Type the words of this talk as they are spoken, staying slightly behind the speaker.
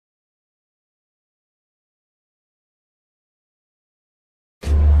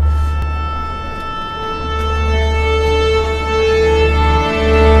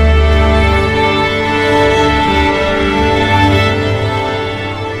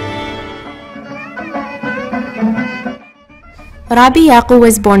Rabi Yacoub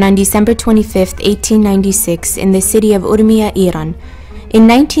was born on December 25, 1896 in the city of Urmia, Iran. In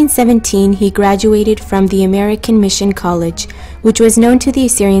 1917, he graduated from the American Mission College, which was known to the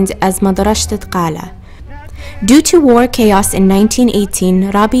Assyrians as Madrashat Qala. Due to war chaos in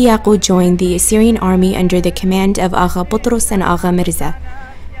 1918, Rabi Yacoub joined the Assyrian army under the command of Agha Butros and Agha Mirza.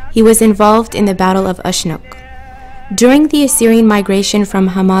 He was involved in the Battle of Ashnuk. During the Assyrian migration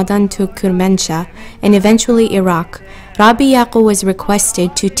from Hamadan to Kermanshah and eventually Iraq, Rabi Yacoub was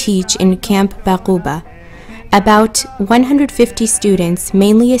requested to teach in Camp Baquba. About 150 students,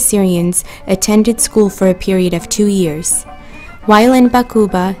 mainly Assyrians, attended school for a period of 2 years. While in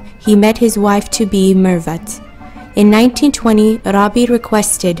Baquba, he met his wife-to-be Mervat. In 1920, Rabi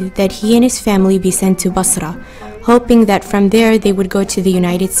requested that he and his family be sent to Basra, hoping that from there they would go to the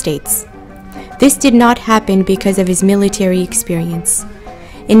United States. This did not happen because of his military experience.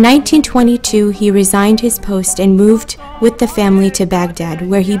 In 1922, he resigned his post and moved with the family to Baghdad,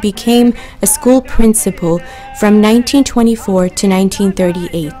 where he became a school principal from 1924 to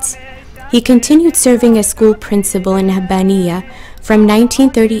 1938. He continued serving as school principal in Habbaniya from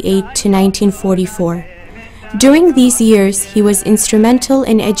 1938 to 1944. During these years, he was instrumental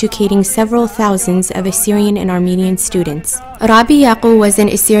in educating several thousands of Assyrian and Armenian students. Rabi Yacoub was an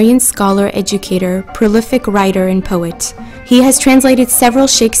Assyrian scholar, educator, prolific writer, and poet. He has translated several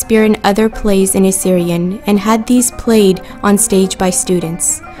Shakespeare and other plays in Assyrian and had these played on stage by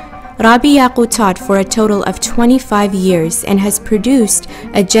students. Rabi Yacoub taught for a total of 25 years and has produced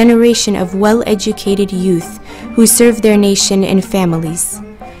a generation of well-educated youth who serve their nation and families.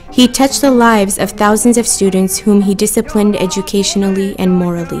 He touched the lives of thousands of students whom he disciplined educationally and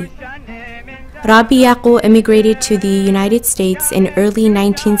morally. Rabi Yacoub emigrated to the United States in early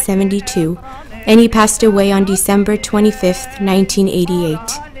 1972, and he passed away on December 25, 1988.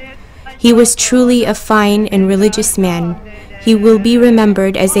 He was truly a fine and religious man. He will be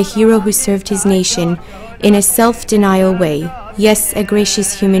remembered as a hero who served his nation in a self-denial way. Yes, a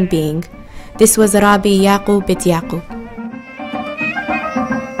gracious human being. This was Rabi Yacoub Bet Yacoub.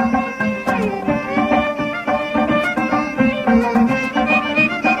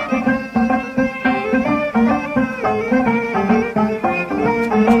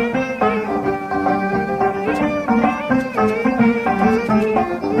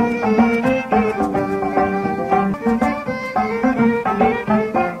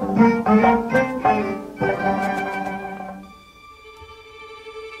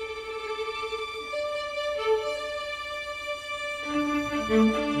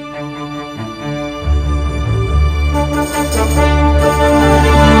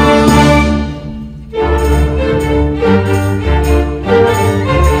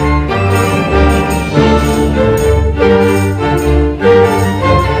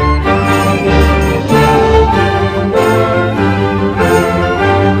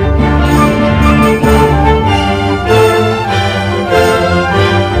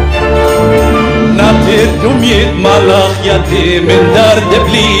 من درد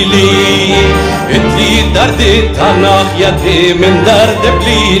بليلي انتي درد تناخ يدي من درد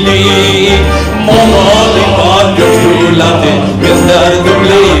بليلي مرالي ما جفولتي من درد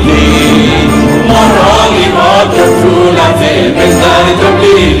بليلي مرالي ما جفولتي من درد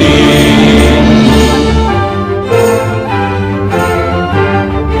بليلي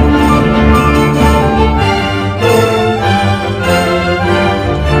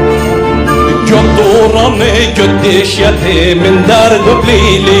دورانه جدش یده من درد و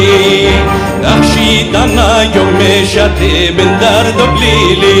بلیلی نخشیدن یومشده من درد و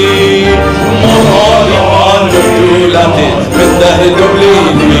بلیلی مراری ما جدولته من درد و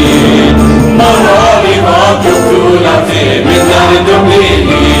بلیلی مراری ما جدولته من درد و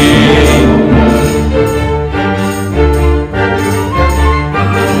بلیلی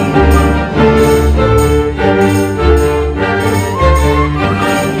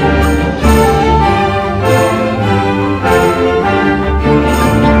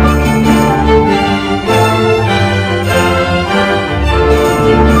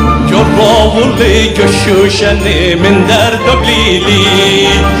راولی جشوشنه من درد و بلیلی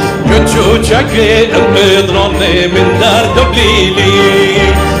جوچوچکه امدرانه من درد و بلیلی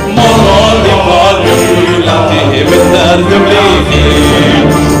مرالی ما جشولته من درد و بلیلی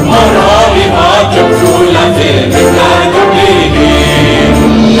مرالی ما جشولته من درد و بلیلی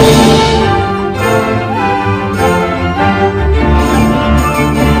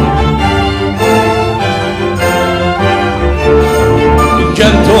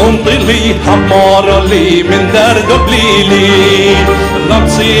طلي حمار لي من درد بليلي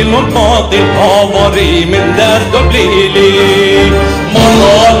رمسي الماضي الحواري من درد بليلي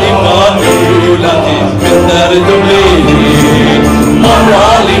مرالي ما جولتي من درد بليلي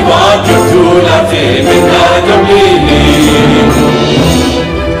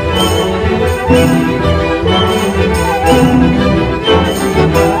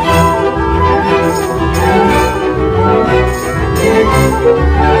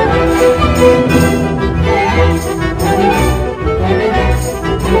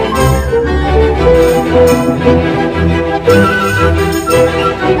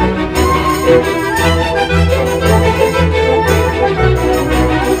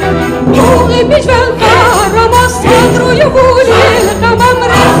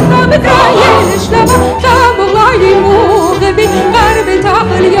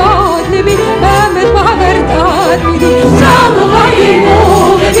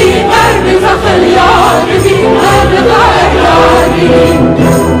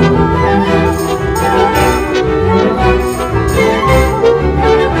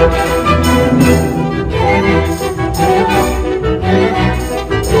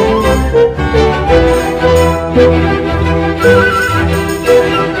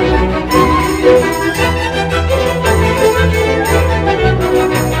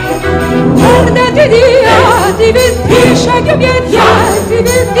Yacoub Bet Yacoub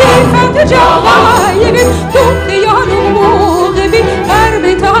Bet Yacoub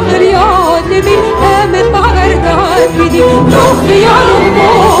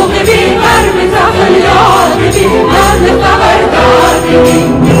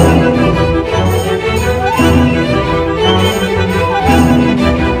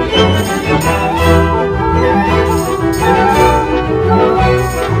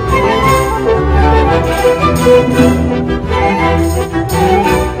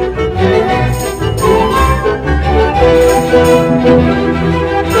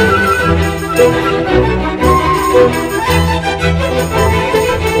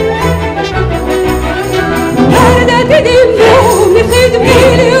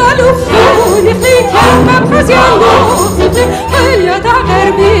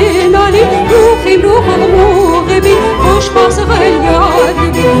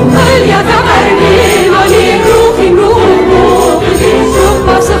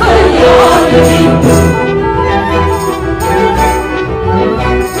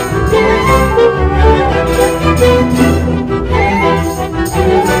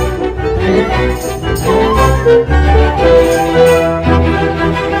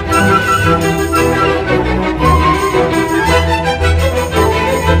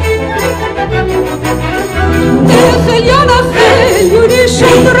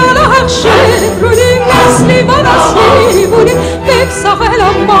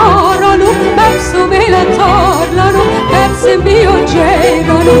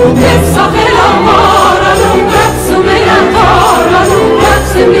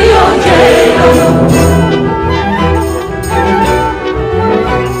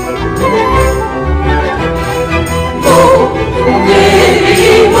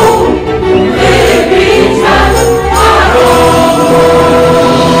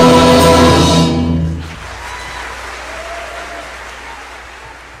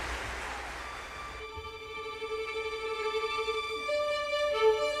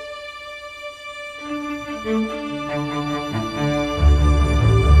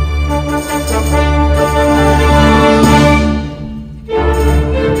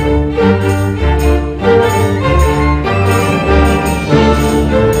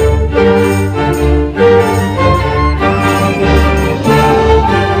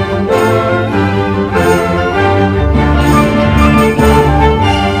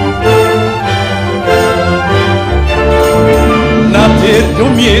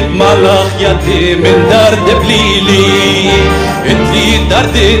من درد بلیلی اتلی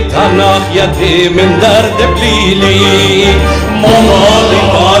درد تناخ یتی من درد بلیلی مرانی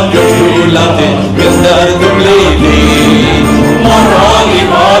باد جفولتی من درد بلیلی مرانی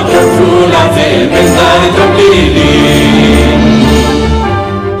باد جفولتی من درد بلیلی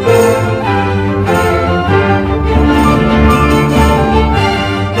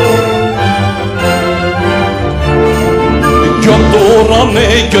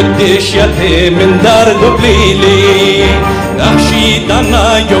دورانه جدش یته من درد و بلیلی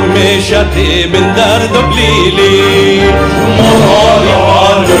نخشیدنا یومشته من درد و بلیلی مراری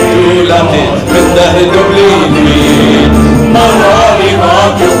آن جدولته من درد و بلیلی مراری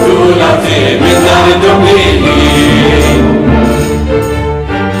آن جدولته من درد و بلیلی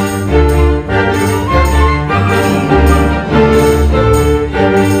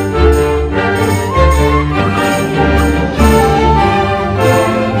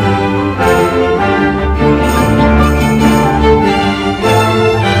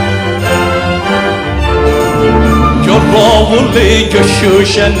راولی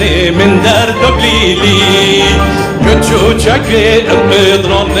جشوشنی من درد و بلیلی جوچکه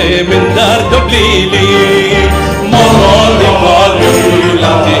امدرانه من درد و بلیلی مرالی بال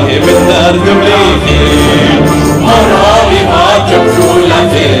جشولتی من درد و بلیلی